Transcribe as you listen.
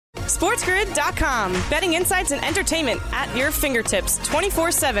SportsGrid.com. Betting insights and entertainment at your fingertips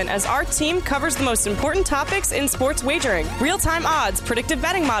 24/7 as our team covers the most important topics in sports wagering. Real-time odds, predictive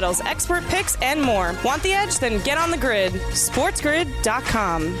betting models, expert picks, and more. Want the edge? Then get on the grid.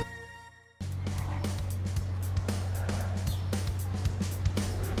 SportsGrid.com.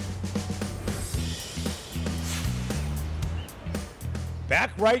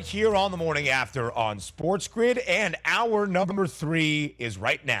 Back right here on the morning after on Sports Grid, and hour number 3 is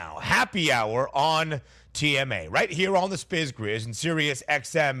right now. Happy hour on TMA, right here on the Spiz Grizz and Sirius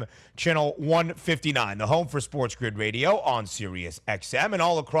XM channel 159, the home for Sports Grid Radio on Sirius XM and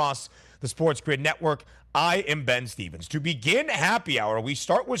all across the Sports Grid network. I am Ben Stevens. To begin happy hour, we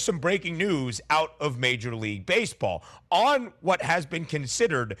start with some breaking news out of Major League Baseball on what has been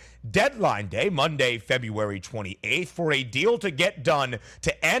considered deadline day, Monday, February 28th, for a deal to get done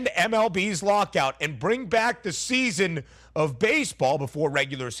to end MLB's lockout and bring back the season of baseball before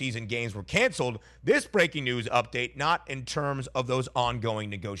regular season games were canceled. This breaking news update, not in terms of those ongoing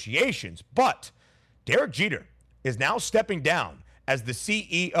negotiations, but Derek Jeter is now stepping down as the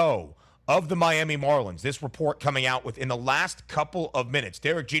CEO of the Miami Marlins. This report coming out within the last couple of minutes.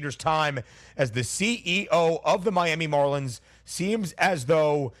 Derek Jeter's time as the CEO of the Miami Marlins seems as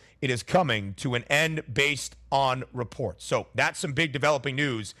though it is coming to an end based on reports. So that's some big developing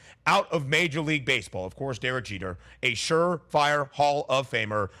news out of Major League Baseball. Of course, Derek Jeter, a surefire Hall of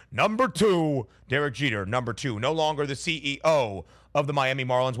Famer. Number 2, Derek Jeter, number 2, no longer the CEO of the Miami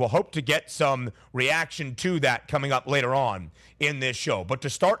Marlins. We'll hope to get some reaction to that coming up later on in this show. But to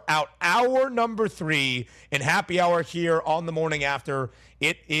start out hour number 3 in happy hour here on the morning after,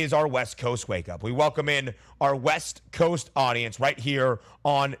 it is our West Coast wake up. We welcome in our West Coast audience right here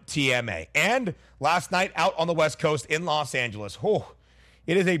on TMA. And last night out on the West Coast in Los Angeles,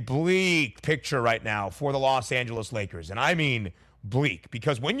 it is a bleak picture right now for the Los Angeles Lakers. And I mean bleak,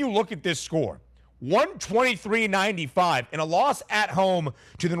 because when you look at this score, 123-95 in a loss at home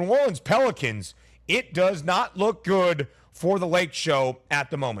to the New Orleans Pelicans, it does not look good for the Lake Show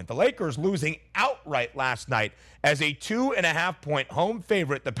at the moment. The Lakers losing outright last night as a 2.5-point home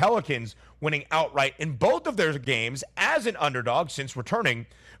favorite. The Pelicans winning outright in both of their games as an underdog since returning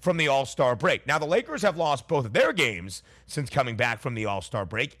from the All-Star break. Now, the Lakers have lost both of their games since coming back from the All-Star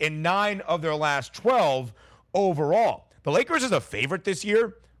break in 9 of their last 12 overall. The Lakers as a favorite this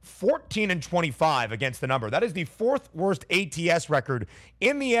year, 14-25 against the number. That is the 4th worst ATS record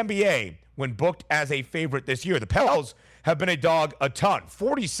in the NBA when booked as a favorite this year. The Pels have been a dog a ton.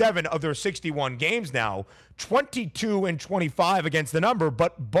 47 of their 61 games now, 22-25 against the number,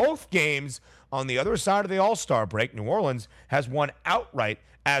 but both games on the other side of the All-Star break, New Orleans has won outright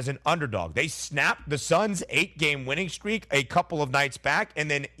as an underdog. They snapped the Suns' 8-game winning streak a couple of nights back, and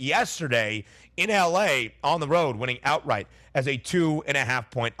then yesterday in LA on the road winning outright as a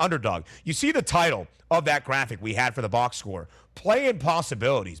 2.5-point underdog. You see the title of that graphic we had for the box score, Play-in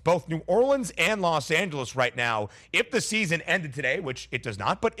Possibilities. Both New Orleans and Los Angeles right now, if the season ended today, which it does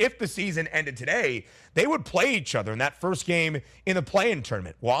not, but if the season ended today, they would play each other in that first game in the play-in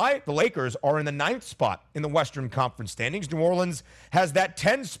tournament. Why? The Lakers are in the 9th spot in the Western Conference standings. New Orleans has that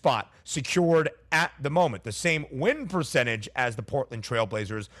 10th spot secured at the moment. The same win percentage as the Portland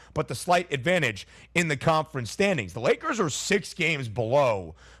Trailblazers, but the slight advantage in the conference standings. The Lakers are 6 games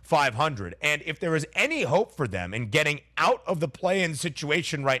below 500, and if there is any hope for them in getting out of the play-in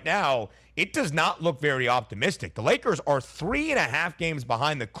situation right now, it does not look very optimistic. The Lakers are 3.5 games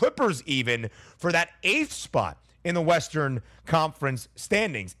behind the Clippers even for that 8th spot in the Western Conference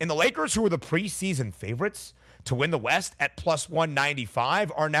standings. And the Lakers, who are the preseason favorites to win the West at plus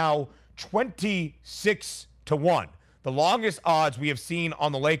 195, are now 26-1. The longest odds we have seen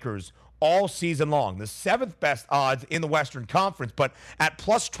on the Lakers all season long. The 7th best odds in the Western Conference, but at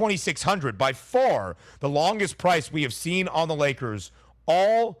plus 2,600, by far the longest price we have seen on the Lakers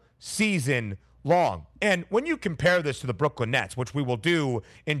all season long. And when you compare this to the Brooklyn Nets, which we will do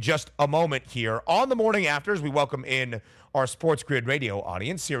in just a moment here on the morning afters, we welcome in our Sports Grid radio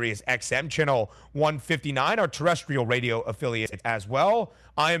audience, Sirius XM channel 159, our terrestrial radio affiliate as well.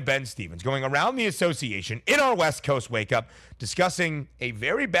 I am Ben Stevens, going around the association in our West Coast wake up, discussing a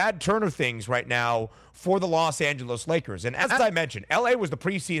very bad turn of things right now for the Los Angeles Lakers. And as I mentioned, LA was the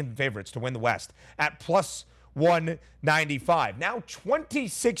preseason favorites to win the West at plus 195. Now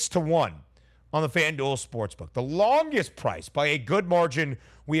 26-1 on the FanDuel Sportsbook. The longest price by a good margin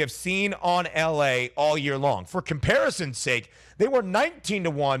we have seen on LA all year long. For comparison's sake, they were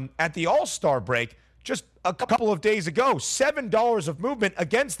 19-1 at the All-Star break just a couple of days ago. $7 of movement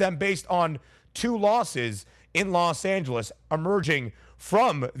against them based on 2 losses in Los Angeles emerging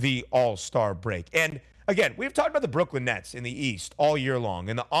from the All-Star break. And again, we've talked about the Brooklyn Nets in the East all year long,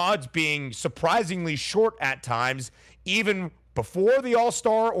 and the odds being surprisingly short at times, even before the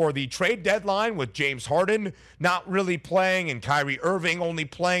All-Star or the trade deadline, with James Harden not really playing and Kyrie Irving only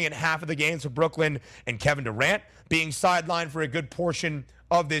playing in half of the games for Brooklyn and Kevin Durant being sidelined for a good portion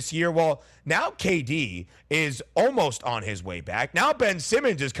of this year. Well, now KD is almost on his way back. Now Ben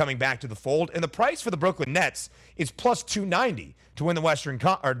Simmons is coming back to the fold, and the price for the Brooklyn Nets is plus 290 to win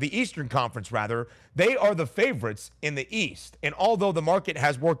the Eastern Conference rather. They are the favorites in the East, and although the market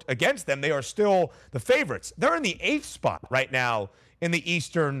has worked against them, they are still the favorites. They're in the 8th spot right now in the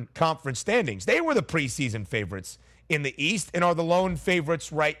Eastern Conference standings. They were the preseason favorites in the East and are the lone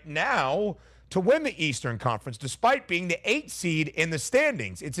favorites right now to win the Eastern Conference, despite being the 8th seed in the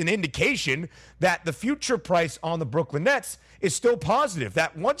standings. It's an indication that the future price on the Brooklyn Nets is still positive,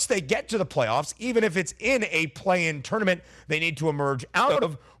 that once they get to the playoffs, even if it's in a play-in tournament they need to emerge out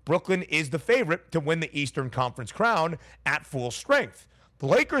of, Brooklyn is the favorite to win the Eastern Conference crown at full strength. The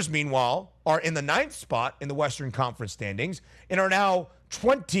Lakers, meanwhile, are in the 9th spot in the Western Conference standings and are now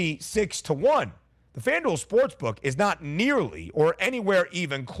 26-1. The FanDuel Sportsbook is not nearly or anywhere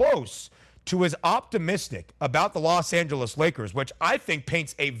even close to as optimistic about the Los Angeles Lakers, which I think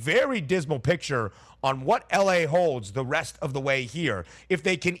paints a very dismal picture on what LA holds the rest of the way here. If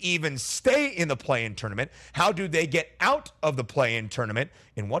they can even stay in the play-in tournament, how do they get out of the play-in tournament?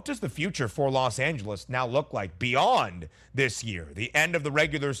 And what does the future for Los Angeles now look like beyond this year? The end of the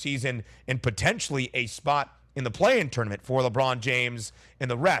regular season and potentially a spot in the play-in tournament for LeBron James and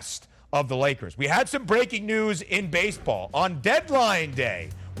the rest of the Lakers. We had some breaking news in baseball on deadline day.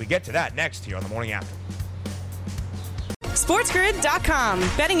 We get to that next here on The Morning After. SportsGrid.com.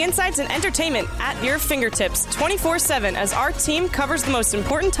 Betting insights and entertainment at your fingertips 24/7 as our team covers the most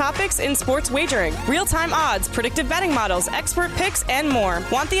important topics in sports wagering. Real-time odds, predictive betting models, expert picks, and more.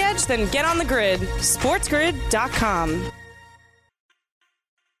 Want the edge? Then get on the grid. SportsGrid.com.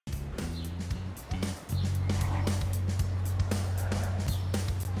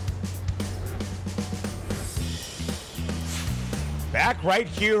 Back right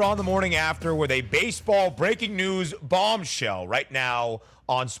here on The Morning After with a baseball breaking news bombshell right now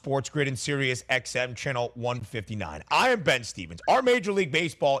on Sports Grid and Sirius XM channel 159. I am Ben Stevens, our Major League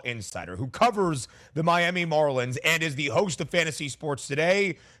Baseball insider who covers the Miami Marlins and is the host of Fantasy Sports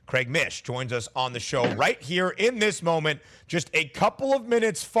Today. Craig Mish joins us on the show right here in this moment, just a couple of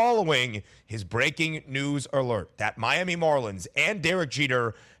minutes following his breaking news alert that Miami Marlins and Derek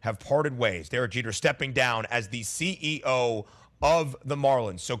Jeter have parted ways. Derek Jeter stepping down as the CEO of the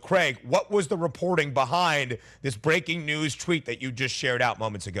Marlins. So, Craig, what was the reporting behind this breaking news tweet that you just shared out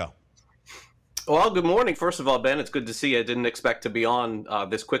moments ago? Well, good morning. First of all, Ben, it's good to see you. I didn't expect to be on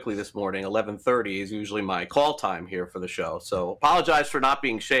this quickly this morning. 11:30 is usually my call time here for the show. So apologize for not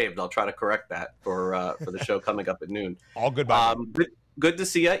being shaved. I'll try to correct that for the show coming up at noon. All good, by good to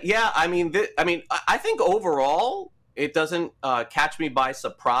see you. Yeah, I mean, I think overall, it doesn't catch me by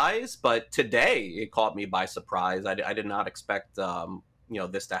surprise, but today it caught me by surprise. I did not expect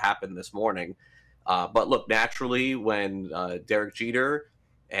this to happen this morning. But look, naturally, when Derek Jeter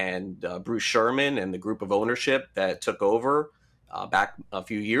and Bruce Sherman and the group of ownership that took over back a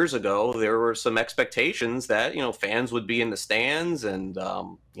few years ago, there were some expectations that fans would be in the stands and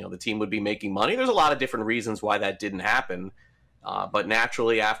the team would be making money. There's a lot of different reasons why that didn't happen, but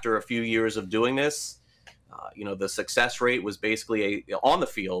naturally, after a few years of doing this. The success rate was basically on the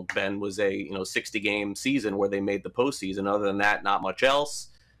field, Ben, was a 60-game season where they made the postseason. Other than that, not much else.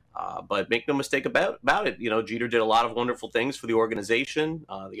 But make no mistake about it. Jeter did a lot of wonderful things for the organization.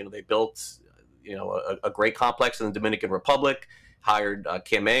 They built a great complex in the Dominican Republic, hired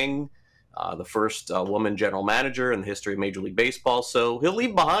Kim Ng, the first woman general manager in the history of Major League Baseball. So he'll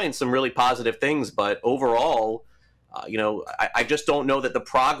leave behind some really positive things. But overall, I just don't know that the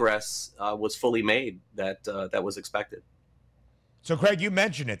progress was fully made that was expected. So, Craig, you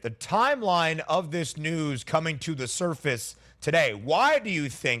mentioned it, the timeline of this news coming to the surface today. Why do you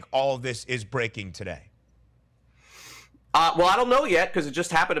think all of this is breaking today? Well, I don't know yet because it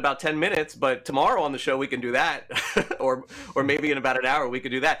just happened about 10 minutes, but tomorrow on the show we can do that, or maybe in about an hour we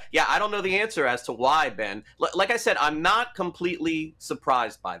could do that. Yeah, I don't know the answer as to why, Ben. Like I said, I'm not completely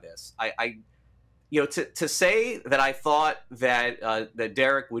surprised by this. To say that I thought that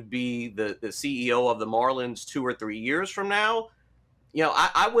Derek would be the CEO of the Marlins 2 or 3 years from now,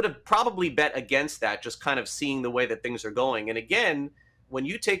 I would have probably bet against that, just kind of seeing the way that things are going. And again, when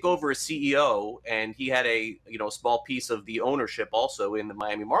you take over as CEO, and he had a small piece of the ownership also in the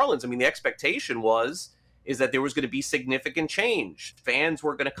Miami Marlins, I mean, the expectation is that there was going to be significant change. Fans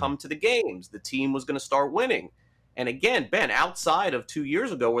were going to come to the games. The team was going to start winning. And again, Ben, outside of 2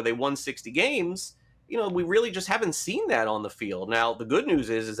 years ago where they won 60 games, we really just haven't seen that on the field. Now, the good news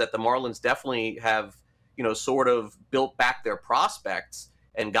is that the Marlins definitely have, sort of built back their prospects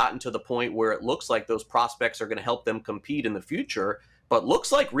and gotten to the point where it looks like those prospects are going to help them compete in the future. But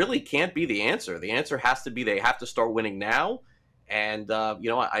looks like really can't be the answer. The answer has to be they have to start winning now. And,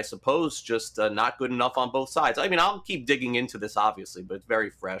 I suppose just not good enough on both sides. I mean, I'll keep digging into this, obviously, but it's very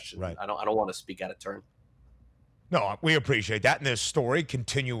fresh. And Right. I don't want to speak out of turn. No, we appreciate that. And this story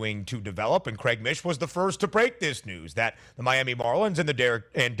continuing to develop. And Craig Mish was the first to break this news that the Miami Marlins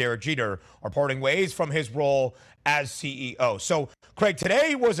and Derek Jeter are parting ways from his role as CEO. So, Craig,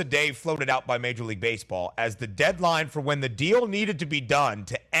 today was a day floated out by Major League Baseball as the deadline for when the deal needed to be done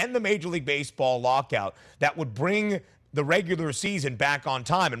to end the Major League Baseball lockout that would bring the regular season back on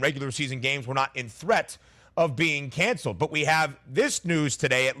time, and regular season games were not in threat of being canceled. But we have this news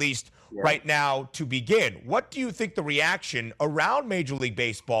today, at least right now, to begin. What do you think the reaction around Major League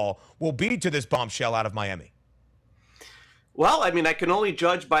Baseball will be to this bombshell out of Miami? Well, I mean, I can only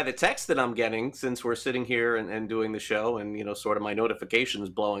judge by the text that I'm getting since we're sitting here and doing the show, and, sort of my notifications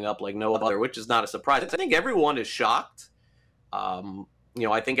blowing up like no other, which is not a surprise. I think everyone is shocked.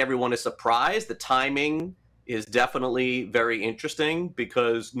 I think everyone is surprised. The timing is definitely very interesting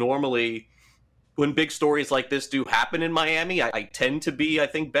because normally when big stories like this do happen in Miami, I tend to be,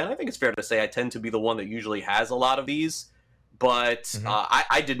 Ben, I think it's fair to say I tend to be the one that usually has a lot of these. But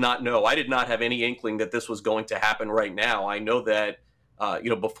I did not know. I did not have any inkling that this was going to happen right now. I know that,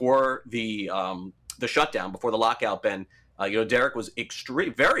 before the shutdown, before the lockout, Ben, Derek was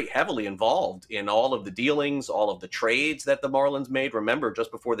very heavily involved in all of the dealings, all of the trades that the Marlins made. Remember, just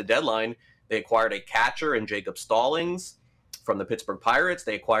before the deadline, they acquired a catcher in Jacob Stallings from the Pittsburgh Pirates.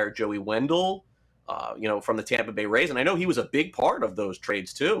 They acquired Joey Wendell, from the Tampa Bay Rays. And I know he was a big part of those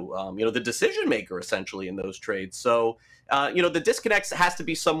trades too. The decision maker essentially in those trades. So, the disconnect has to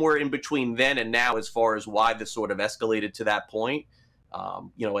be somewhere in between then and now as far as why this sort of escalated to that point.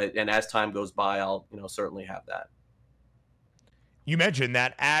 And as time goes by, I'll, certainly have that. You mentioned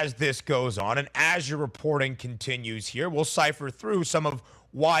that as this goes on and as your reporting continues here, we'll cipher through some of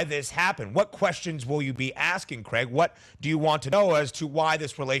why this happened. What questions will you be asking, Craig? What do you want to know as to why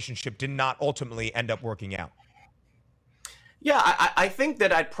this relationship did not ultimately end up working out? Yeah, I think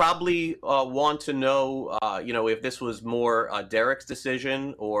that I'd probably want to know, if this was more Derek's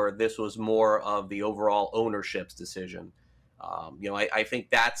decision or this was more of the overall ownership's decision. I think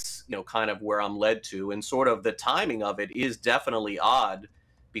that's, kind of where I'm led to. And sort of the timing of it is definitely odd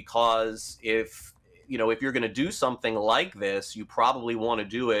because if you're going to do something like this, you probably want to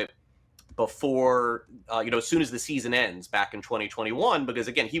do it before, as soon as the season ends back in 2021, because,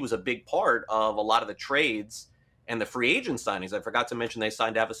 again, he was a big part of a lot of the trades and the free agent signings. I forgot to mention they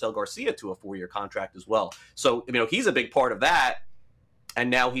signed Avisail Garcia to a 4-year contract as well. So, he's a big part of that. And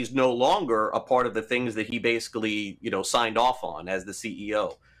now he's no longer a part of the things that he basically, signed off on as the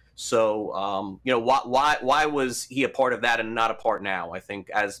CEO. So, why was he a part of that and not a part now? I think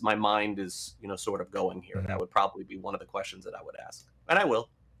as my mind is, sort of going here, that would probably be one of the questions that I would ask. And I will.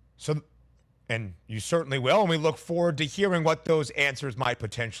 And you certainly will. And we look forward to hearing what those answers might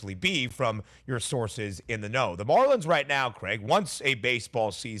potentially be from your sources in the know. The Marlins right now, Craig, once a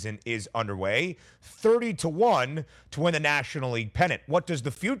baseball season is underway, 30-1 to win the National League pennant. What does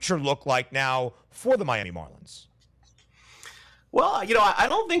the future look like now for the Miami Marlins? Well, I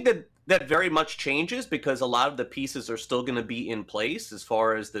don't think that very much changes because a lot of the pieces are still going to be in place as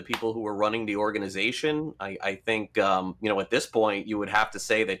far as the people who are running the organization. I think, at this point, you would have to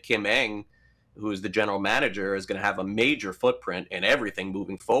say that Kim Ng, who is the general manager, is going to have a major footprint in everything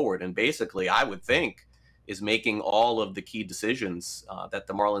moving forward. And basically, I would think, is making all of the key decisions that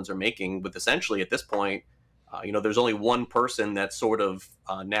the Marlins are making with essentially at this point, there's only one person that's sort of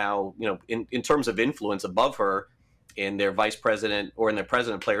now, in terms of influence above her in their vice president or in their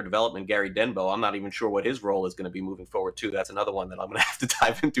president of player development, Gary Denbo. I'm not even sure what his role is going to be moving forward too. That's another one that I'm going to have to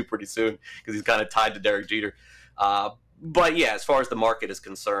dive into pretty soon because he's kind of tied to Derek Jeter. But yeah, as far as the market is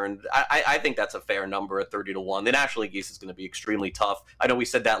concerned, I think that's a fair number at 30-1. The National League East is going to be extremely tough. I know we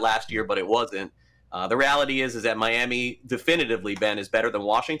said that last year, but it wasn't. The reality is that Miami definitively, Ben, is better than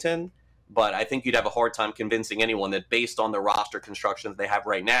Washington. But I think you'd have a hard time convincing anyone that based on the roster construction that they have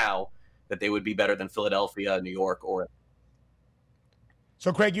right now, that they would be better than Philadelphia, New York, or.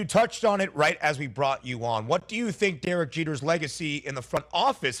 So, Craig, you touched on it right as we brought you on. What do you think Derek Jeter's legacy in the front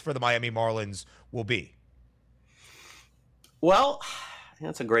office for the Miami Marlins will be? Well,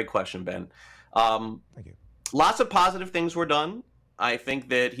 that's a great question, Ben. Thank you. Lots of positive things were done. I think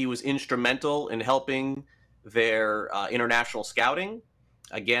that he was instrumental in helping their international scouting.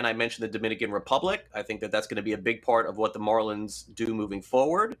 Again, I mentioned the Dominican Republic. I think that that's going to be a big part of what the Marlins do moving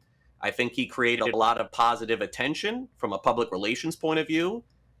forward. I think he created a lot of positive attention from a public relations point of view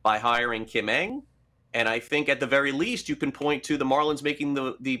by hiring Kim Ng. And I think at the very least, you can point to the Marlins making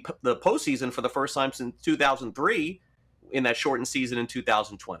the postseason for the first time since 2003 in that shortened season in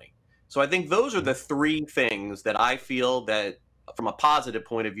 2020. So I think those are the three things that I feel that from a positive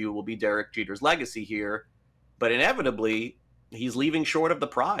point of view will be Derek Jeter's legacy here. But inevitably, he's leaving short of the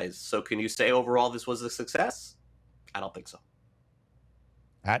prize. So can you say overall this was a success? I don't think so.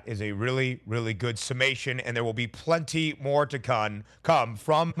 That is a really, really good summation, and there will be plenty more to come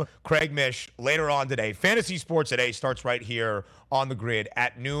from Craig Mish later on today. Fantasy Sports Today starts right here on the grid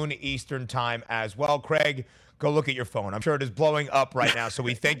at noon Eastern time as well. Craig, go look at your phone. I'm sure it is blowing up right now, so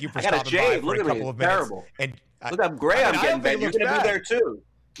we thank you for stopping by for a couple of minutes. Terrible. And look how gray I'm getting, Ben. You're going to be there too.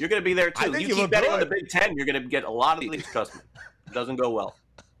 You're going to be there too. You keep betting on the Big Ten, you're going to get a lot of these customers. It doesn't go well.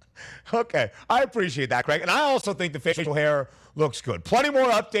 Okay, I appreciate that, Craig. And I also think the facial hair looks good. Plenty more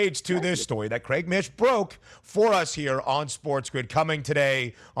updates to this story that Craig Mish broke for us here on Sports Grid coming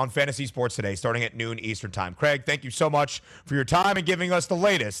today on Fantasy Sports Today, starting at noon Eastern time. Craig, thank you so much for your time and giving us the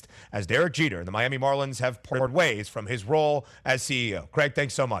latest as Derek Jeter and the Miami Marlins have parted ways from his role as CEO. Craig,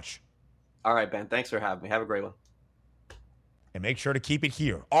 thanks so much. All right, Ben. Thanks for having me. Have a great one. And make sure to keep it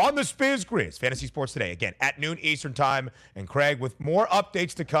here on the Spiz Grizz Fantasy Sports Today, again, at noon Eastern time. And Craig, with more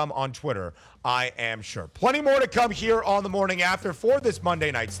updates to come on Twitter, I am sure. Plenty more to come here on the morning after for this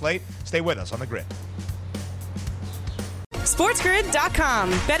Monday night slate. Stay with us on the grid. SportsGrid.com.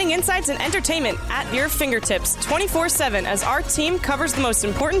 Betting insights and entertainment at your fingertips 24/7 as our team covers the most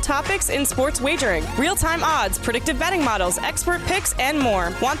important topics in sports wagering. Real-time odds, predictive betting models, expert picks, and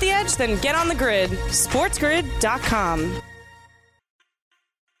more. Want the edge? Then get on the grid. SportsGrid.com.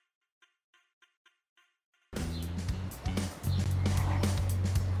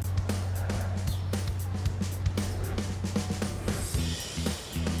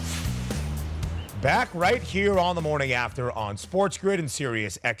 Back right here on the morning after on Sports Grid and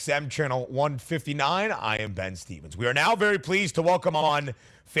Sirius XM channel 159. I am Ben Stevens. We are now very pleased to welcome on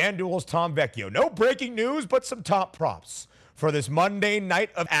FanDuel's Tom Vecchio. No breaking news, but some top props for this Monday night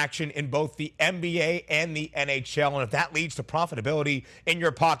of action in both the NBA and the NHL. And if that leads to profitability in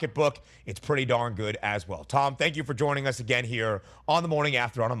your pocketbook, it's pretty darn good as well. Tom, thank you for joining us again here on the morning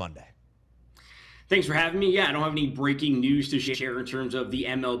after on a Monday. Thanks for having me. Yeah, I don't have any breaking news to share in terms of the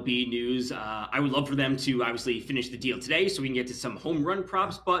MLB news. I would love for them to obviously finish the deal today so we can get to some home run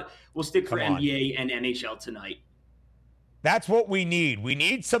props, but we'll stick for NBA and NHL tonight. That's what we need. We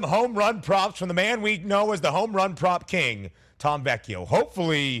need some home run props from the man we know as the home run prop king, Tom Vecchio.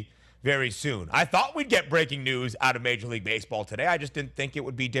 Hopefully very soon. I thought we'd get breaking news out of Major League Baseball today. I just didn't think it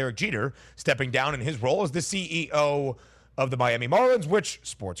would be Derek Jeter stepping down in his role as the CEO of the Miami Marlins, which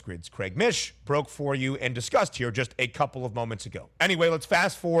Sports Grid's Craig Mish broke for you and discussed here just a couple of moments ago. Anyway, let's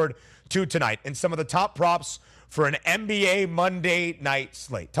fast forward to tonight and some of the top props for an NBA Monday night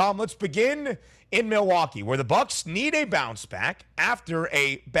slate. Tom, let's begin in Milwaukee, where the Bucks need a bounce back after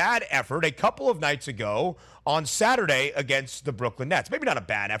a bad effort a couple of nights ago on Saturday against the Brooklyn Nets. Maybe not a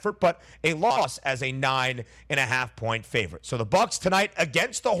bad effort, but a loss as a 9.5-point favorite. So the Bucks tonight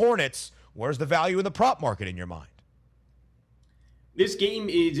against the Hornets. Where's the value in the prop market in your mind? This game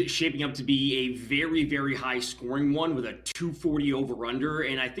is shaping up to be a very, very high scoring one with a 240 over-under,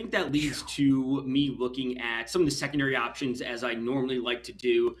 and I think that leads to me looking at some of the secondary options as I normally like to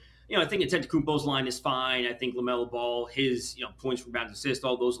do. You know, I think Antetokounmpo's line is fine. I think LaMelo Ball, his points, rebounds, assists,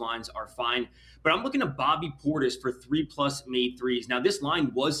 all those lines are fine. But I'm looking at Bobby Portis for 3+ made threes. Now, this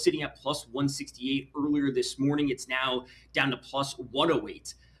line was sitting at plus 168 earlier this morning. It's now down to plus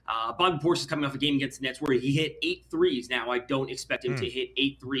 108. Bobby Portis is coming off a game against the Nets where he hit 8 threes. Now, I don't expect him to hit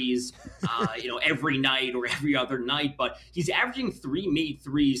 8 threes, every night or every other night, but he's averaging 3 made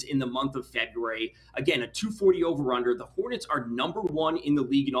threes in the month of February. Again, a 240 over/under. The Hornets are number 1 in the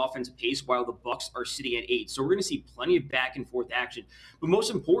league in offensive pace, while the Bucks are sitting at 8. So we're going to see plenty of back and forth action. But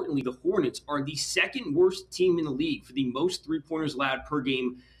most importantly, the Hornets are the second worst team in the league for the most 3-pointers allowed per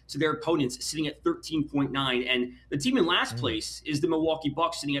game to their opponents, sitting at 13.9. And the team in last place is the Milwaukee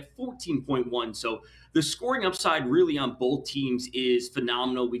Bucks, sitting at 14.1. So the scoring upside really on both teams is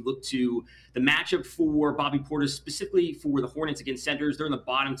phenomenal. We look to the matchup for Bobby Portis, specifically for the Hornets against centers. They're in the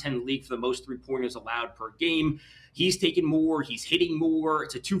bottom 10 in the league for the most 3-pointers allowed per game. He's taking more. He's hitting more.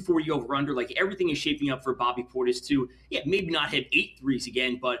 It's a 240 over-under. Like, everything is shaping up for Bobby Portis to, maybe not hit 8 threes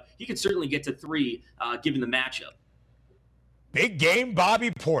again, but he could certainly get to 3 given the matchup. Big game, Bobby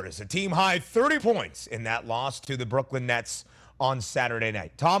Portis, a team-high 30 points in that loss to the Brooklyn Nets on Saturday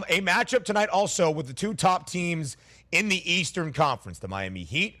night. Tom, a matchup tonight also with the two top teams in the Eastern Conference, the Miami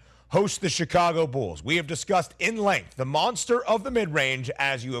Heat host the Chicago Bulls. We have discussed in length the monster of the mid-range,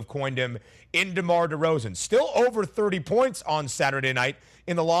 as you have coined him, in DeMar DeRozan. Still over 30 points on Saturday night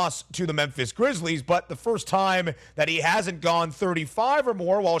in the loss to the Memphis Grizzlies, but the first time that he hasn't gone 35 or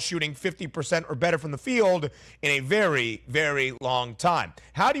more while shooting 50% or better from the field in a very, very long time.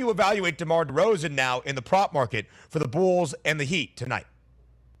 How do you evaluate DeMar DeRozan now in the prop market for the Bulls and the Heat tonight?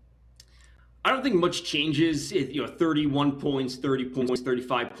 I don't think much changes. 31 points, 30 points,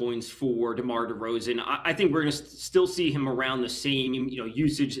 35 points for DeMar DeRozan. I think we're going to still see him around the same,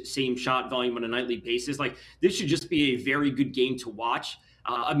 usage, same shot volume on a nightly basis. Like, this should just be a very good game to watch.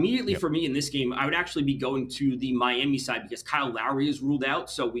 Immediately for me in this game, I would actually be going to the Miami side because Kyle Lowry is ruled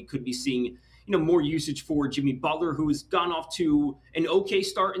out. So we could be seeing, more usage for Jimmy Butler, who has gone off to an okay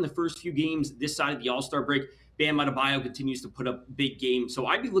start in the first few games this side of the All-Star break. Bam Adebayo continues to put up big games. So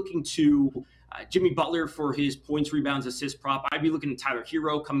I'd be looking to Jimmy Butler for his points, rebounds, assist prop. I'd be looking at Tyler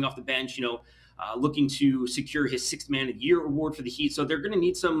Hero coming off the bench, looking to secure his Sixth Man of the Year award for the Heat. So they're going to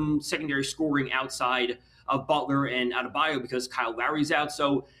need some secondary scoring outside of Butler and Adebayo because Kyle Lowry's out.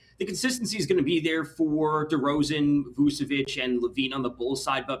 So the consistency is going to be there for DeRozan, Vucevic, and Levine on the Bulls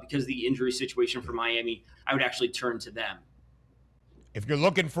side. But because of the injury situation for Miami, I would actually turn to them. If you're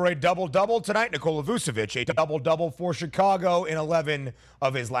looking for a double-double tonight, Nikola Vucevic, a double-double for Chicago in 11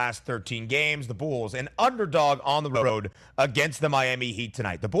 of his last 13 games. The Bulls, an underdog on the road against the Miami Heat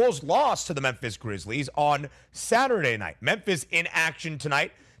tonight. The Bulls lost to the Memphis Grizzlies on Saturday night. Memphis in action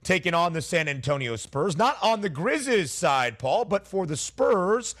tonight, taking on the San Antonio Spurs. Not on the Grizzlies side, Paul, but for the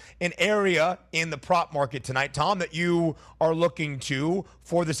Spurs, an area in the prop market tonight, Tom, that you are looking to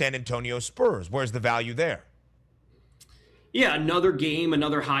for the San Antonio Spurs. Where's the value there? Yeah, another game,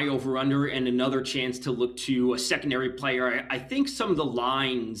 another high over-under, and another chance to look to a secondary player. I think some of the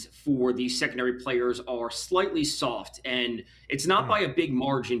lines for these secondary players are slightly soft, and it's not by a big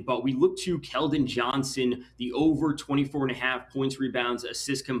margin, but we look to Keldon Johnson, the over 24.5 points, rebounds,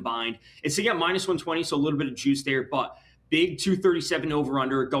 assists combined. It's again minus 120, so a little bit of juice there, but big 237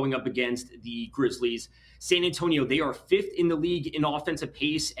 over-under going up against the Grizzlies. San Antonio, they are 5th in the league in offensive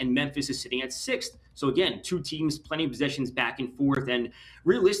pace, and Memphis is sitting at 6th. So again, two teams, plenty of possessions back and forth. And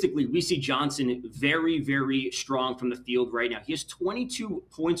realistically, we see Johnson very, very strong from the field right now. He has 22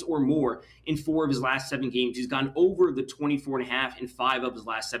 points or more in 4 of his last 7 games. He's gone over the 24.5 in 5 of his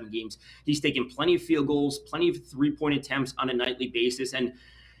last 7 games. He's taken plenty of field goals, plenty of 3-point attempts on a nightly basis. And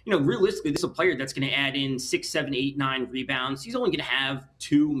realistically, this is a player that's going to add in 6, 7, 8, 9 rebounds. He's only going to have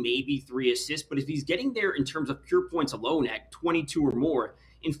 2, maybe 3 assists. But if he's getting there in terms of pure points alone at 22 or more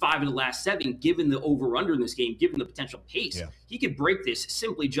in 5 of the last 7, given the over-under in this game, given the potential pace, he could break this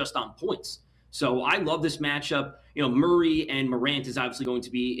simply just on points. So I love this matchup. Murray and Morant is obviously going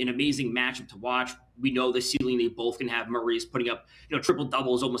to be an amazing matchup to watch. We know the ceiling they both can have. Murray is putting up, triple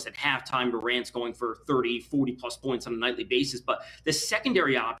doubles almost at halftime. Morant's going for 30, 40 plus points on a nightly basis. But the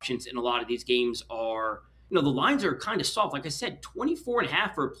secondary options in a lot of these games are, the lines are kind of soft. Like I said,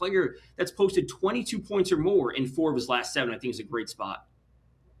 24.5 for a player that's posted 22 points or more in 4 of his last 7, I think is a great spot.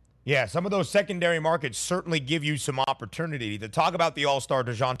 Yeah, some of those secondary markets certainly give you some opportunity. To talk about the All-Star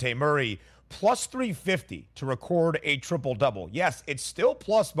DeJounte Murray, plus 350 to record a triple-double. Yes, it's still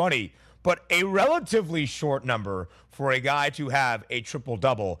plus money, but a relatively short number for a guy to have a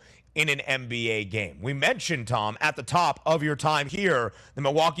triple-double in an NBA game. We mentioned, Tom, at the top of your time here, the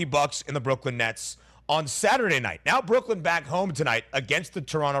Milwaukee Bucks and the Brooklyn Nets on Saturday night. Now Brooklyn back home tonight against the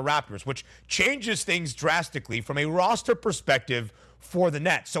Toronto Raptors, which changes things drastically from a roster perspective for the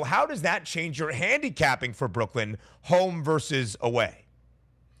Nets. So how does that change your handicapping for Brooklyn, home versus away?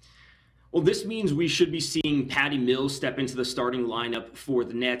 Well, this means we should be seeing Patty Mills step into the starting lineup for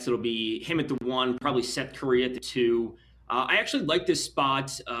the Nets. It'll be him at the 1, probably Seth Curry at the 2. I actually like this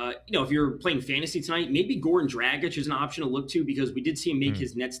spot. If you're playing fantasy tonight, maybe Goran Dragic is an option to look to because we did see him make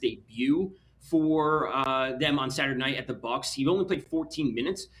his Nets debut for them on Saturday night at the Bucks. He only played 14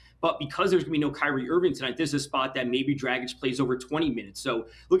 minutes. But because there's going to be no Kyrie Irving tonight, this is a spot that maybe Dragic plays over 20 minutes. So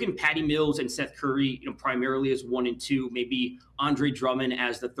looking at Patty Mills and Seth Curry, primarily as 1 and 2, maybe Andre Drummond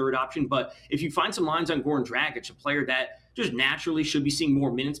as the 3rd option. But if you find some lines on Goran Dragic, a player that just naturally should be seeing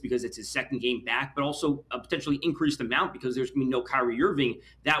more minutes because it's his 2nd game back, but also a potentially increased amount because there's going to be no Kyrie Irving,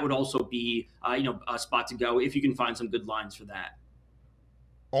 that would also be, a spot to go if you can find some good lines for that.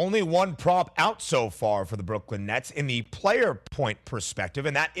 Only one prop out so far for the Brooklyn Nets in the player point perspective,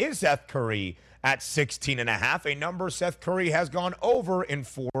 and that is Seth Curry at 16.5, a number Seth Curry has gone over in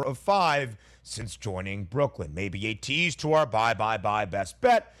 4 of 5 since joining Brooklyn. Maybe a tease to our buy best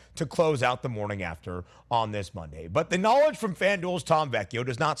bet to close out the morning after on this Monday. But the knowledge from FanDuel's Tom Vecchio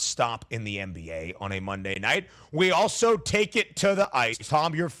does not stop in the NBA on a Monday night. We also take it to the ice.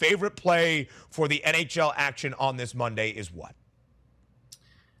 Tom, your favorite play for the NHL action on this Monday is what?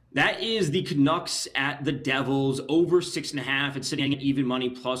 That is the Canucks at the Devils, over 6.5. It's sitting at even money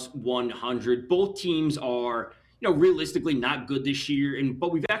plus 100. Both teams are, realistically not good this year,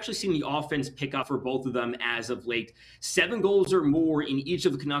 but we've actually seen the offense pick up for both of them as of late. 7 goals or more in each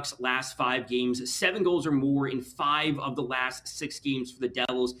of the Canucks' last 5 games, 7 goals or more in 5 of the last 6 games for the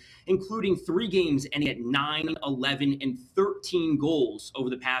Devils, including 3 games ending at 9, 11, and 13 goals over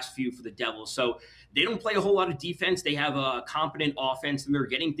the past few for the Devils. So they don't play a whole lot of defense. They have a competent offense, and they're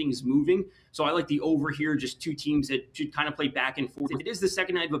getting things moving. So I like the over here, just 2 teams that should kind of play back and forth. It is the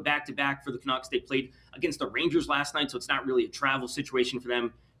second night of a back-to-back for the Canucks. They played against the Rangers last night, so it's not really a travel situation for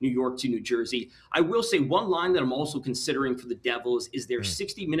them, New York to New Jersey. I will say one line that I'm also considering for the Devils is their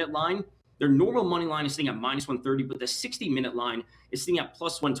 60-minute line. Their normal money line is sitting at minus 130, but the 60-minute line is sitting at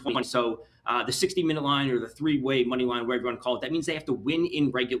plus 120. So the 60-minute line or the 3-way money line, whatever you want to call it, that means they have to win in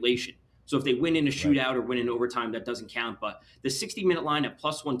regulation. So if they win in a shootout or win in overtime, that doesn't count. But the 60-minute line at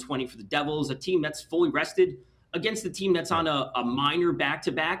plus 120 for the Devils, a team that's fully rested against a team that's on a minor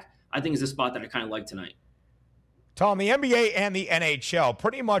back-to-back, I think is a spot that I kind of like tonight. Tom, the NBA and the NHL,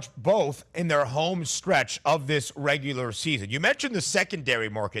 pretty much both in their home stretch of this regular season. You mentioned the secondary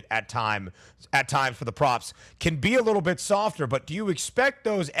market at times for the props can be a little bit softer, but do you expect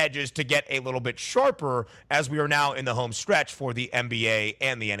those edges to get a little bit sharper as we are now in the home stretch for the NBA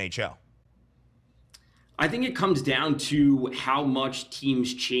and the NHL? I think it comes down to how much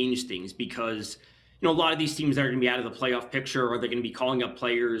teams change things because, a lot of these teams that are going to be out of the playoff picture, are they going to be calling up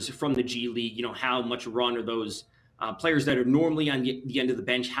players from the G League? How much run are those players that are normally on the end of the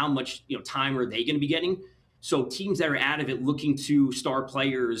bench? How much, time are they going to be getting? So teams that are out of it looking to star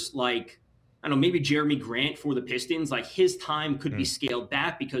players like, maybe Jeremy Grant for the Pistons, like his time could be scaled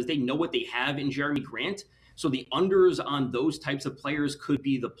back because they know what they have in Jeremy Grant. So the unders on those types of players could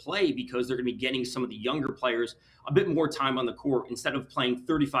be the play because they're going to be getting some of the younger players a bit more time on the court. Instead of playing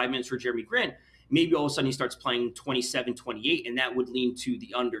 35 minutes for Jeremy Grant, maybe all of a sudden he starts playing 27, 28, and that would lean to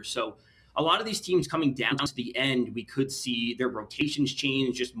the under. So a lot of these teams coming down to the end, we could see their rotations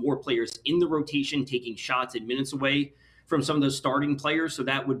change, just more players in the rotation taking shots and minutes away from some of those starting players. So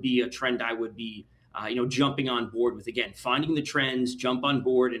that would be a trend I would be jumping on board with. Again, finding the trends, jump on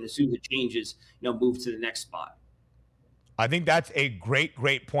board, and as soon as it changes, move to the next spot. I think that's a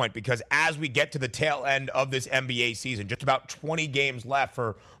great point because as we get to the tail end of this NBA season, just about 20 games left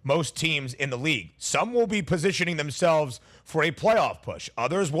for most teams in the league. Some will be positioning themselves for a playoff push.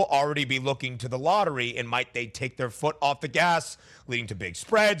 Others will already be looking to the lottery, and might they take their foot off the gas, leading to big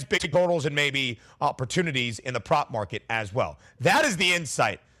spreads, big totals, and maybe opportunities in the prop market as well. That is the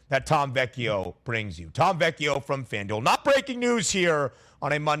insight that Tom Vecchio brings you. Tom Vecchio from FanDuel. Not breaking news here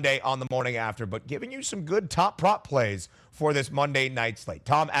on a Monday on the morning after, but giving you some good top prop plays for this Monday night slate.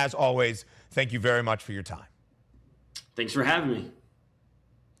 Tom, as always, thank you very much for your time. Thanks for having me.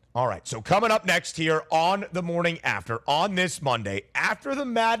 All right, so coming up next here on the morning after, on this Monday, after the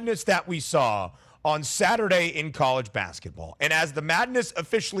madness that we saw on Saturday in college basketball, and as the madness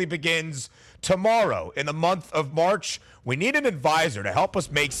officially begins tomorrow in the month of March, we need an advisor to help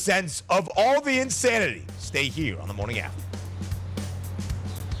us make sense of all the insanity. Stay here on the morning after.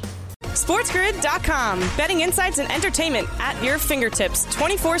 SportsGrid.com. Betting insights and entertainment at your fingertips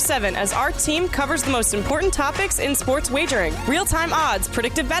 24/7 as our team covers the most important topics in sports wagering. Real-time odds,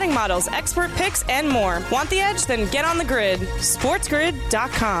 predictive betting models, expert picks, and more. Want the edge? Then get on the grid.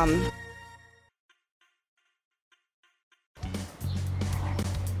 SportsGrid.com.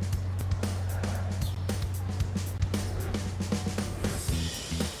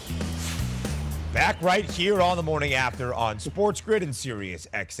 Back right here on the morning after on Sports Grid and Sirius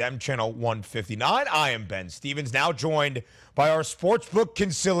XM channel 159. I am Ben Stevens, now joined by our sportsbook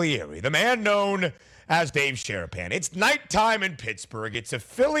consigliere, the man known as Dave Sharapan. It's nighttime in Pittsburgh. It's a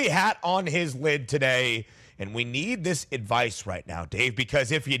Philly hat on his lid today, and we need this advice right now, Dave,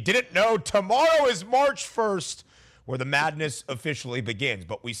 because if you didn't know, tomorrow is March 1st, where the madness officially begins.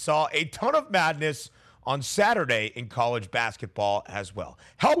 But we saw a ton of madness on Saturday in college basketball as well.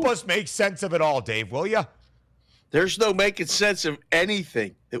 Help us make sense of it all, Dave, will you? There's no making sense of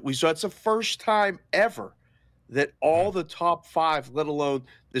anything that we saw. It's the first time ever that all the top 5, let alone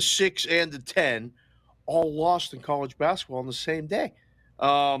the 6 and the 10, all lost in college basketball on the same day.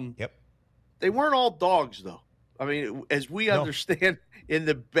 Yep. They weren't all dogs, though. I mean, as we understand in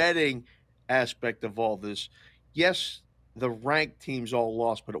the betting aspect of all this, yes, the ranked teams all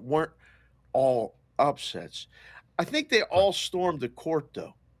lost, but it weren't all upsets. I think they all stormed the court,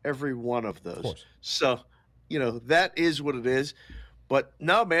 though, every one of those. Of course. So, that is what it is. But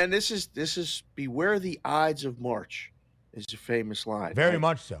no, man, this is beware the Ides of March is a famous line. Very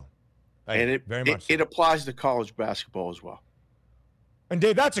much so. And it applies to college basketball as well. And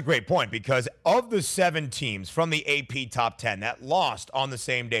Dave, that's a great point, because of the 7 teams from the AP Top 10 that lost on the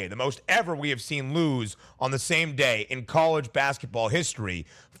same day, the most ever we have seen lose on the same day in college basketball history,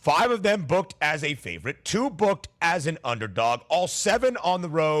 5 of them booked as a favorite, 2 booked as an underdog, all 7 on the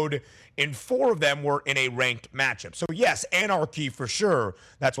road, and 4 of them were in a ranked matchup. So yes, anarchy for sure.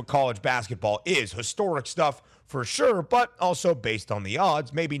 That's what college basketball is. Historic stuff for sure, but also based on the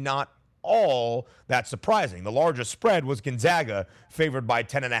odds, maybe not all that surprising. The largest spread was Gonzaga, favored by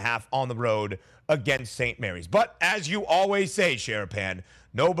 10.5 on the road against St. Mary's. But as you always say, Sherapan,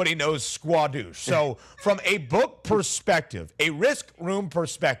 nobody knows squadouche. So from a book perspective, a risk room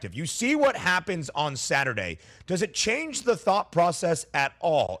perspective, you see what happens on Saturday. Does it change the thought process at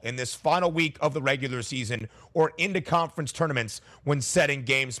all in this final week of the regular season or into conference tournaments when setting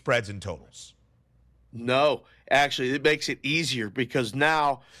game spreads and totals? No, actually, it makes it easier, because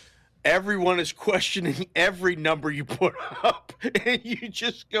now everyone is questioning every number you put up, and you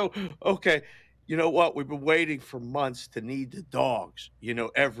just go, okay, you know what? We've been waiting for months to need the dogs,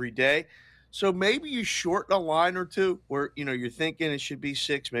 every day. So maybe you shorten a line or two where, you're thinking it should be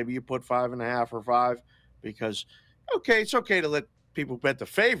 6. Maybe you put 5.5 or 5, because, okay, it's okay to let people bet the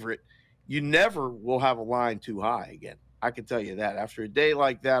favorite. You never will have a line too high again. I can tell you that. After a day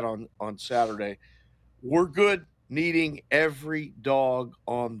like that on Saturday, we're good needing every dog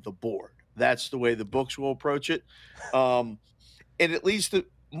on the board. That's the way the books will approach it. And at least the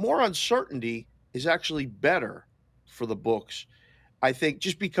more uncertainty is actually better for the books, I think,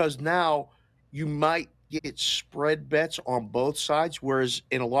 just because now you might get spread bets on both sides, whereas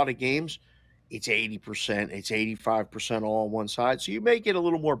in a lot of games, it's 80%, it's 85% all on one side. So you may get a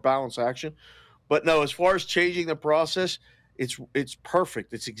little more balanced action. But no, as far as changing the process, it's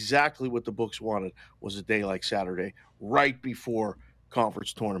perfect. It's exactly what the books wanted, was a day like Saturday, right before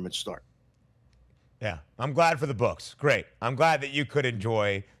conference tournaments start. Yeah, I'm glad for the books. Great. I'm glad that you could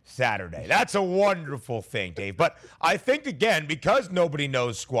enjoy Saturday. That's a wonderful thing, Dave. But I think, again, because nobody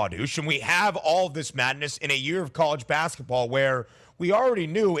knows squadouche, and we have all of this madness in a year of college basketball where we already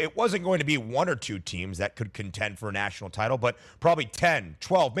knew it wasn't going to be 1 or 2 teams that could contend for a national title, but probably 10,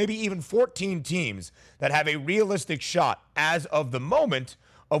 12, maybe even 14 teams that have a realistic shot as of the moment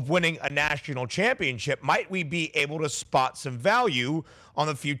of winning a national championship. Might we be able to spot some value on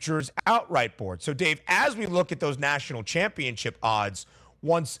the futures outright board? So, Dave, as we look at those national championship odds,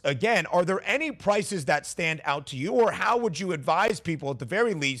 once again, are there any prices that stand out to you, or how would you advise people at the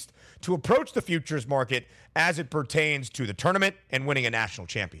very least to approach the futures market as it pertains to the tournament and winning a national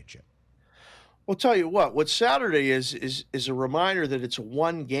championship? Well, tell you what Saturday is a reminder that it's a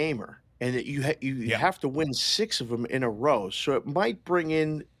one-gamer, and that you have to win 6 of them in a row. So it might bring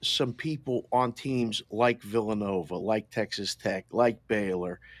in some people on teams like Villanova, like Texas Tech, like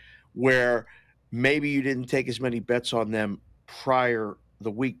Baylor, where maybe you didn't take as many bets on them the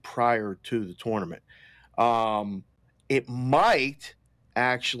week prior to the tournament. It might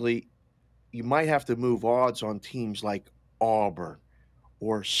actually, you might have to move odds on teams like Auburn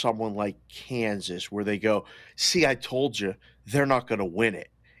or someone like Kansas, where they go, see, I told you they're not going to win it.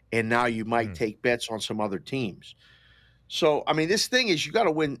 And now you might take bets on some other teams. So, I mean, this thing is, you got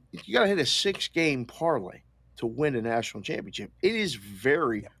to win. You got to hit a 6-game parlay to win a national championship. It is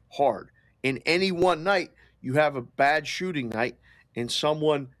very hard. In any one night, you have a bad shooting night, and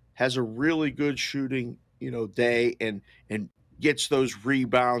someone has a really good shooting, day and gets those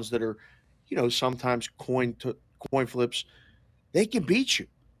rebounds that are, sometimes coin flips. They can beat you.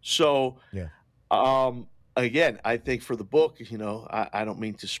 So, again, I think for the book, I don't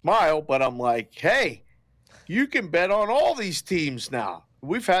mean to smile, but I'm like, hey, you can bet on all these teams now.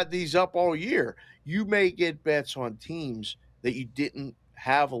 We've had these up all year. You may get bets on teams that you didn't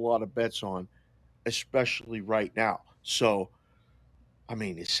have a lot of bets on, especially right now. So, I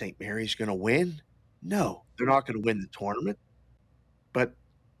mean, is St. Mary's going to win? No, they're not going to win the tournament, but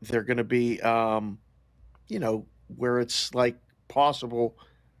they're going to be, where it's like possible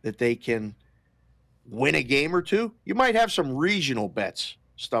that they can win a game or two. You might have some regional bets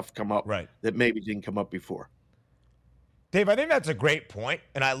stuff come up that maybe didn't come up before. Dave, I think that's a great point,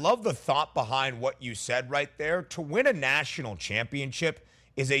 and I love the thought behind what you said right there. To win a national championship,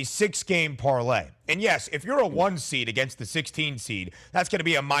 is a 6-game parlay. And yes, if you're a 1 seed against the 16 seed, that's going to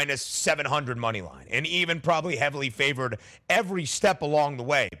be a minus 700 money line, and even probably heavily favored every step along the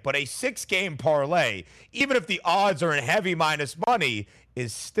way. But a 6-game parlay, even if the odds are in heavy minus money,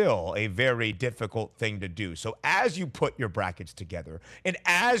 is still a very difficult thing to do. So as you put your brackets together and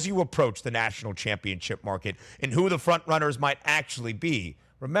as you approach the national championship market and who the front runners might actually be,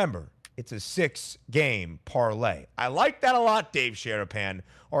 remember, it's a 6-game parlay. I like that a lot, Dave Sharapan,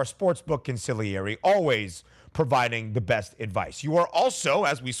 our sportsbook consigliere, always providing the best advice. You are also,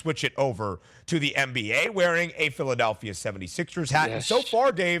 as we switch it over to the NBA, wearing a Philadelphia 76ers hat. Yes. And so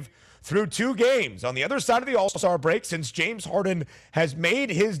far, Dave, through 2 games on the other side of the All-Star break, since James Harden has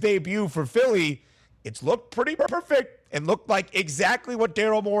made his debut for Philly, it's looked pretty perfect and looked like exactly what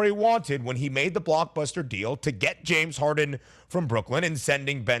Daryl Morey wanted when he made the blockbuster deal to get James Harden from Brooklyn and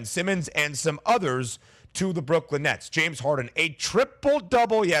sending Ben Simmons and some others to the Brooklyn Nets. James Harden, a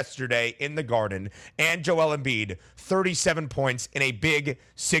triple-double yesterday in the Garden, and Joel Embiid, 37 points in a big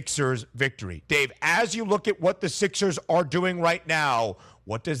Sixers victory. Dave, as you look at what the Sixers are doing right now,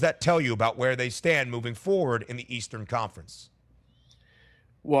 what does that tell you about where they stand moving forward in the Eastern Conference?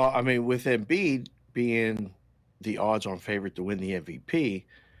 Well, I mean, with Embiid being the odds-on favorite to win the MVP,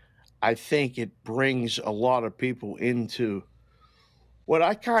 I think it brings a lot of people into what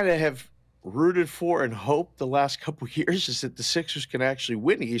I kind of have rooted for and hoped the last couple of years, is that the Sixers can actually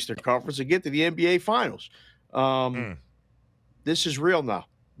win the Eastern Conference and get to the NBA Finals. This is real now.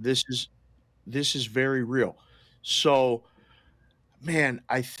 This is very real. So, man,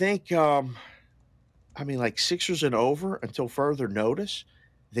 I think, like Sixers and over until further notice,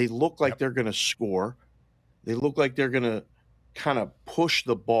 they look like they're going to score. They look like they're going to kind of push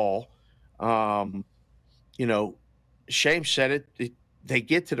the ball. Shame said it. They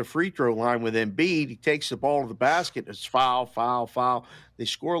get to the free throw line with Embiid. He takes the ball to the basket. It's foul, foul, foul. They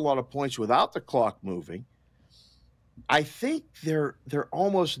score a lot of points without the clock moving. I think they're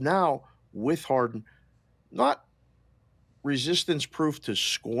almost now with Harden, not resistance proof to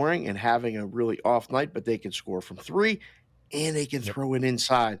scoring and having a really off night, but they can score from 3 and they can throw it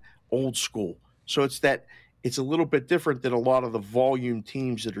inside, old school. So it's a little bit different than a lot of the volume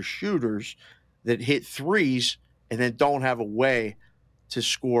teams that are shooters that hit threes and then don't have a way to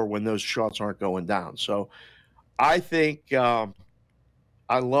score when those shots aren't going down. So I think I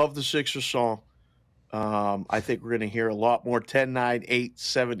love the Sixers song. I think we're going to hear a lot more 10-9-8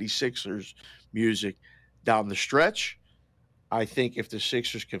 76ers music down the stretch. I think if the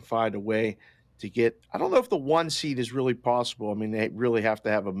Sixers can find a way to get – I don't know if the 1 seed is really possible. I mean, they really have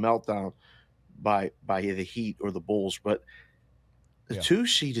to have a meltdown by the Heat or the Bulls. But the 2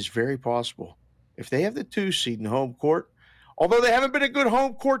 seed is very possible. If they have the 2 seed in home court, although they haven't been a good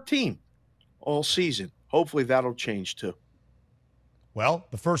home court team all season, hopefully that'll change too. Well,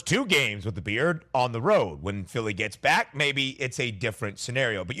 the first 2 games with the Beard on the road. When Philly gets back, maybe it's a different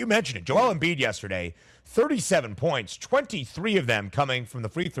scenario. But you mentioned it. Joel Embiid yesterday, 37 points, 23 of them coming from the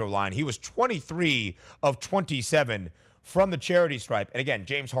free throw line. He was 23 of 27 from the charity stripe. And again,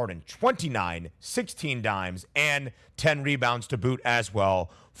 James Harden, 29, 16 dimes, and 10 rebounds to boot as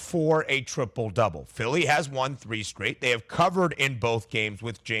well for a triple-double. Philly has won 3 straight. They have covered in both games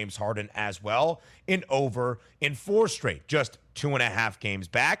with James Harden as well, in over in 4 straight. Just 2.5 games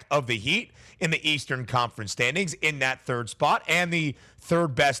back of the Heat in the Eastern Conference standings in that 3rd spot, and the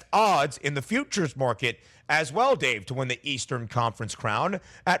 3rd best odds in the futures market as well, Dave, to win the Eastern Conference crown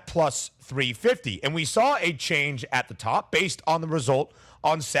at plus 350. And we saw a change at the top based on the result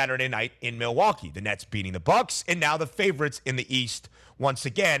on Saturday night in Milwaukee. The Nets beating the Bucks, and now the favorites in the East once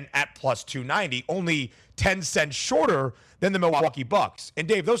again at plus 290, only 10 cents shorter than the Milwaukee Bucks. And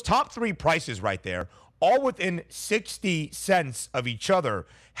Dave, those top 3 prices right there, all within 60 cents of each other.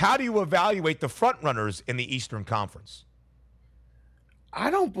 How do you evaluate the front runners in the Eastern Conference? I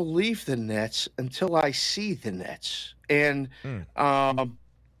don't believe the Nets until I see the Nets. And I'm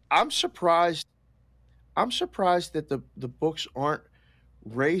surprised that the books aren't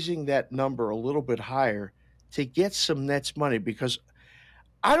raising that number a little bit higher to get some Nets money, because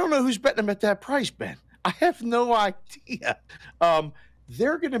I don't know who's betting them at that price, Ben. I have no idea.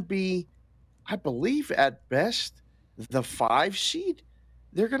 They're going to be, I believe, at best, the 5 seed.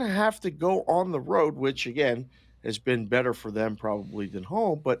 They're going to have to go on the road, which, again, has been better for them probably than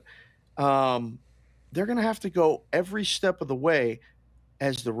home. But they're going to have to go every step of the way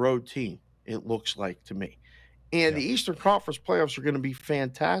as the road team, it looks like to me. And the Eastern Conference playoffs are going to be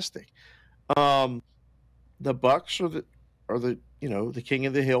fantastic. The Bucks are the the king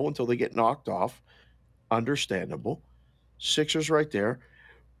of the hill until they get knocked off. Understandable. Sixers right there.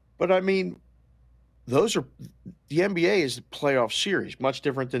 But I mean, those are the NBA is the playoff series, much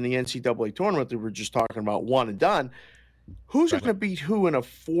different than the NCAA tournament that we're just talking about, one and done. Who's going to beat who in a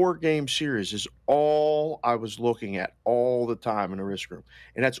 4-game series is all I was looking at all the time in the risk room.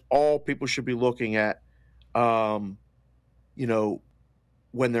 And that's all people should be looking at, when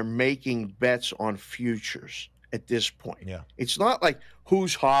they're making bets on futures at this point. Yeah. It's not like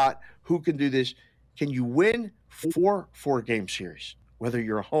who's hot, who can do this. Can you win 4-game series? Whether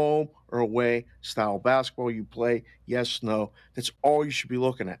you're home or away, style basketball you play, yes, no. That's all you should be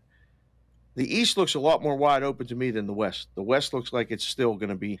looking at. The East looks a lot more wide open to me than the West. The West looks like it's still going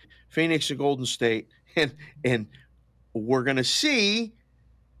to be Phoenix and Golden State, and we're going to see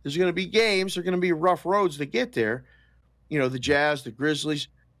there's going to be games. There are going to be rough roads to get there. The Jazz, the Grizzlies,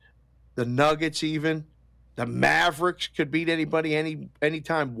 the Nuggets, even the Mavericks could beat anybody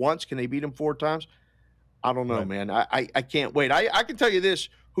anytime once. Can they beat them 4 times? I don't know, right, man. I can't wait. I can tell you this: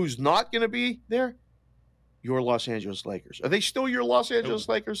 who's not going to be there? Your Los Angeles Lakers. Are they still your Los Angeles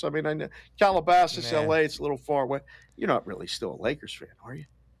Lakers? I mean, I know Calabasas, LA, it's a little far away. You're not really still a Lakers fan, are you?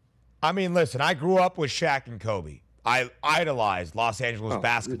 I mean, listen, I grew up with Shaq and Kobe. I idolized Los Angeles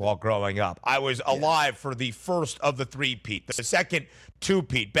basketball growing up. I was alive for the first of the 3-peat, the second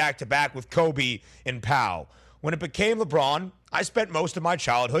 2-peat, back-to-back with Kobe and Pau. When it became LeBron, I spent most of my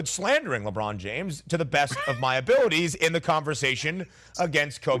childhood slandering LeBron James to the best of my abilities in the conversation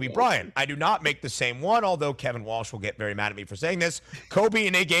against Kobe Bryant. I do not make the same one, although Kevin Walsh will get very mad at me for saying this. Kobe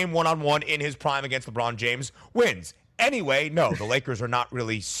in a game one-on-one in his prime against LeBron James wins. Anyway, no, the Lakers are not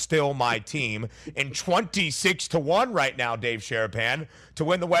really still my team. And 26-1 right now, Dave Sharapan, to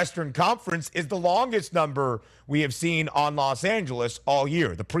win the Western Conference is the longest number we have seen on Los Angeles all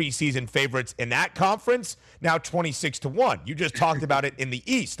year. The preseason favorites in that conference, now 26-1. You just talked about it in the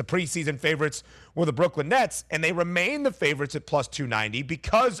East. The preseason favorites were the Brooklyn Nets, and they remain the favorites at plus 290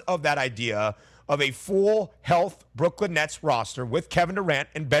 because of that idea of a full health Brooklyn Nets roster with Kevin Durant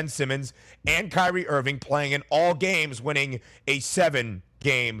and Ben Simmons and Kyrie Irving playing in all games, winning a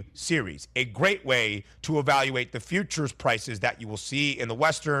 7-game series. A great way to evaluate the futures prices that you will see in the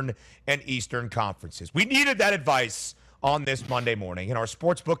Western and Eastern conferences. We needed that advice on this Monday morning, and our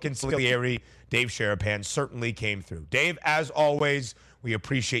sportsbook consigliere, Dave Sharapan, certainly came through. Dave, as always, we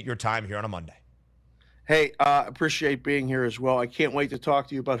appreciate your time here on a Monday. Hey, appreciate being here as well. I can't wait to talk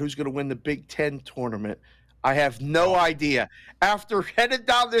to you about who's going to win the Big Ten tournament. I have no idea. After headed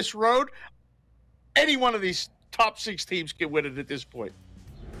down this road, any one of these top 6 teams can win it at this point.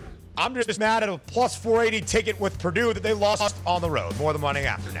 I'm just mad at a plus 480 ticket with Purdue that they lost on the road. More than Money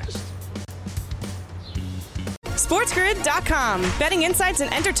After next. SportsGrid.com. Betting insights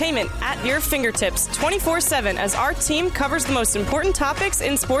and entertainment at your fingertips 24/7 as our team covers the most important topics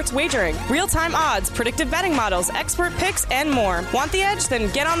in sports wagering. Real-time odds, predictive betting models, expert picks, and more. Want the edge?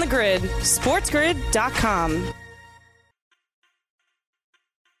 Then get on the grid. SportsGrid.com.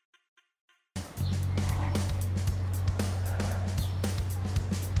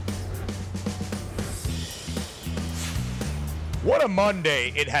 What a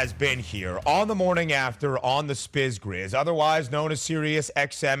Monday it has been here on the Morning After on the Spiz Grizz, otherwise known as Sirius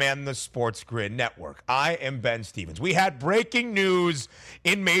XM and the Sports Grid Network. I am Ben Stevens. We had breaking news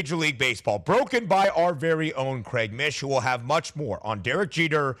in Major League Baseball, broken by our very own Craig Mish, who will have much more on Derek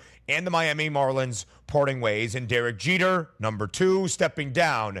Jeter and the Miami Marlins parting ways, and Derek Jeter, number 2, stepping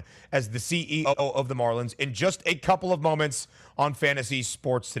down as the CEO of the Marlins in just a couple of moments on Fantasy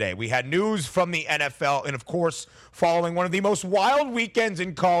Sports Today. We had news from the NFL, and of course, following one of the most wild weekends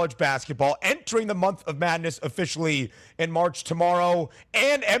in college basketball, entering the month of madness officially in March tomorrow,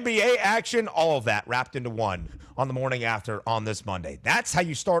 and NBA action, all of that wrapped into one on the Morning After on this Monday. That's how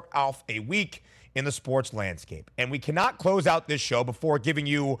you start off a week in the sports landscape. And we cannot close out this show before giving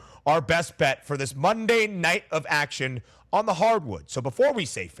you our best bet for this Monday night of action on the hardwood. So before we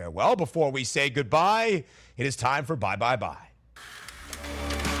say farewell, before we say goodbye, it is time for Bye Bye Bye.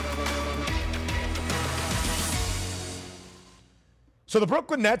 So the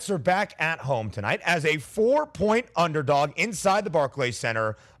Brooklyn Nets are back at home tonight as a 4-point underdog inside the Barclays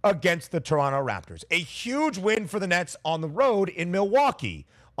Center against the Toronto Raptors. A huge win for the Nets on the road in Milwaukee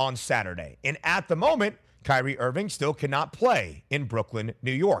on Saturday. And at the moment, Kyrie Irving still cannot play in Brooklyn,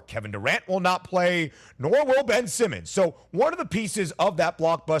 New York. Kevin Durant will not play, nor will Ben Simmons. So one of the pieces of that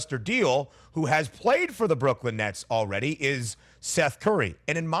blockbuster deal who has played for the Brooklyn Nets already is Seth Curry.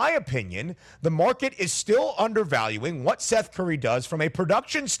 And in my opinion, the market is still undervaluing what Seth Curry does from a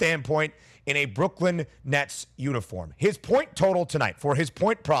production standpoint in a Brooklyn Nets uniform. His point total tonight for his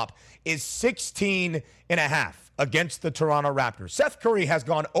point prop is 16.5. against the Toronto Raptors. Seth Curry has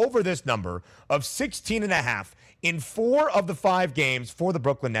gone over this number of 16.5 in 4 of the 5 games for the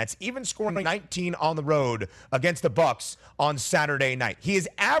Brooklyn Nets, even scoring 19 on the road against the Bucks on Saturday night. He is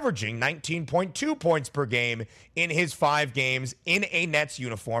averaging 19.2 points per game in his 5 games in a Nets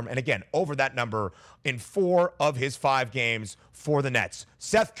uniform. And again, over that number in 4 of his 5 games for the Nets.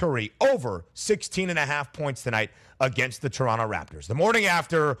 Seth Curry over 16.5 points tonight against the Toronto Raptors. The morning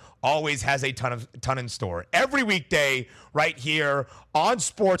after always has a ton in store. Every weekday right here on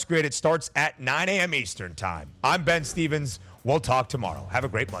Sports Grid. It starts at 9 a.m. Eastern time. I'm Ben Stevens. We'll talk tomorrow. Have a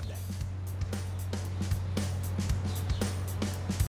great Monday.